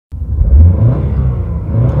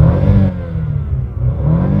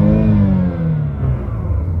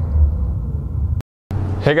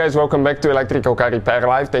Hey guys, welcome back to Electrical Car Repair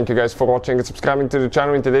Live. Thank you guys for watching and subscribing to the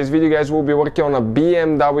channel. In today's video guys, we'll be working on a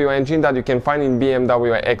BMW engine that you can find in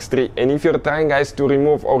BMW X3. And if you're trying guys to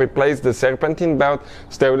remove or replace the Serpentine belt,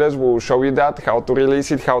 stay with us, we'll show you that, how to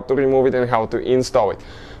release it, how to remove it and how to install it.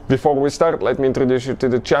 Before we start, let me introduce you to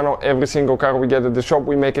the channel. Every single car we get at the shop,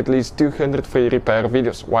 we make at least 200 free repair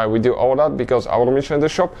videos. Why we do all that? Because our mission at the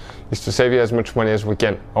shop is to save you as much money as we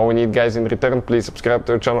can. All we need guys in return, please subscribe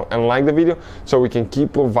to the channel and like the video so we can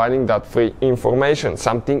keep providing that free information.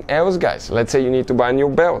 Something else guys, let's say you need to buy a new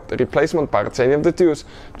belt, replacement parts, any of the tools,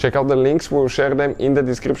 check out the links, we'll share them in the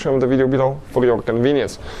description of the video below for your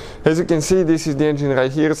convenience. As you can see, this is the engine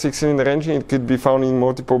right here, 6-cylinder engine. It could be found in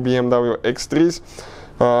multiple BMW X3s.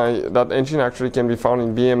 That engine actually can be found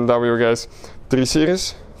in BMW guys 3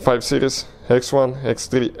 Series, 5 Series, X1,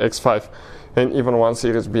 X3, X5 and even 1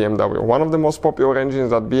 Series BMW. One of the most popular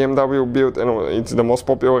engines that BMW built, and it's the most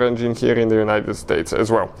popular engine here in the United States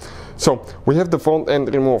as well. So we have the front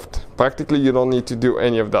end removed. Practically you don't need to do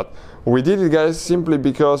any of that. We did it guys simply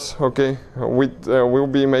because we'll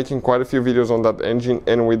be making quite a few videos on that engine,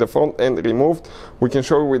 and with the front end removed we can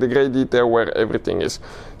show you with a great detail where everything is.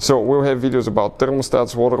 So we'll have videos about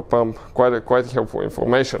thermostats, water pump, quite helpful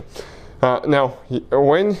information. Now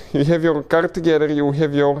when you have your car together, you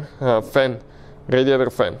have your radiator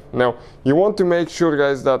fan. Now you want to make sure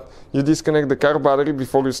guys that you disconnect the car battery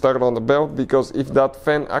before you start on the belt, because if that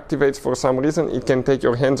fan activates for some reason, it can take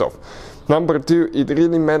your hands off. Number 2, it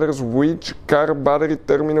really matters which car battery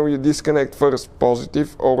terminal you disconnect first,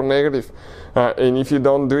 positive or negative. And if you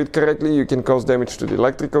don't do it correctly, you can cause damage to the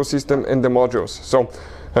electrical system and the modules. So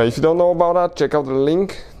if you don't know about that, check out the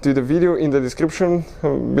link to the video in the description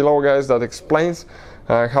below guys that explains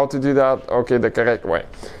how to do that the correct way.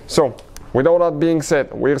 So with all that being said,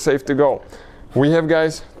 we're safe to go. We have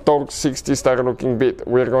guys torque 60 star looking bit.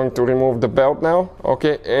 We're going to remove the belt now,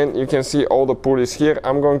 and you can see all the pulleys here.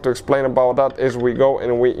 I'm going to explain about that as we go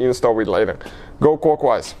and we install it later. Go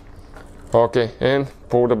clockwise, and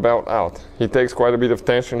pull the belt out. It takes quite a bit of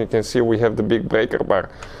tension. You can see we have the big breaker bar.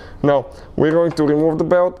 Now we're going to remove the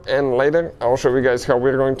belt, and later I'll show you guys how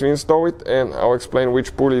we're going to install it, and I'll explain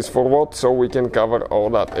which pulley is for what, so we can cover all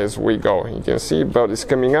that as we go. You can see belt is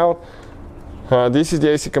coming out. This is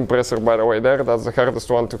the AC compressor, by the way, there. That's the hardest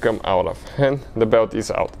one to come out of, and the belt is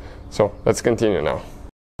out. So let's continue now.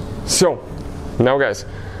 So now guys,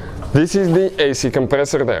 this is the AC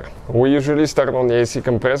compressor there. We usually start on the AC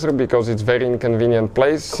compressor because it's very inconvenient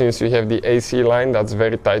place, since you have the AC line that's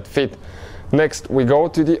very tight fit. Next we go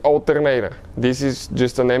to the alternator. This is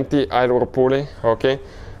just an empty idler pulley.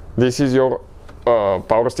 This is your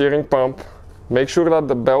power steering pump. Make sure that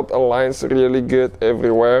the belt aligns really good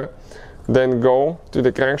everywhere. Then go to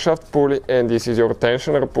the crankshaft pulley, and this is your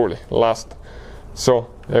tensioner pulley last. So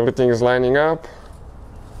everything is lining up.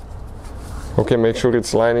 Make sure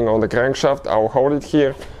it's lining on the crankshaft. I'll hold it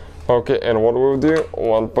here. And what we'll do,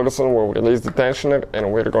 one person will release the tensioner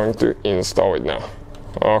and we're going to install it now.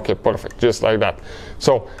 Perfect, just like that.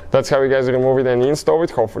 So that's how you guys remove it and install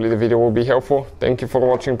it. Hopefully the video will be helpful. Thank you for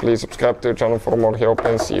watching. Please subscribe to the channel for more help,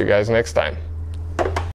 and see you guys next time.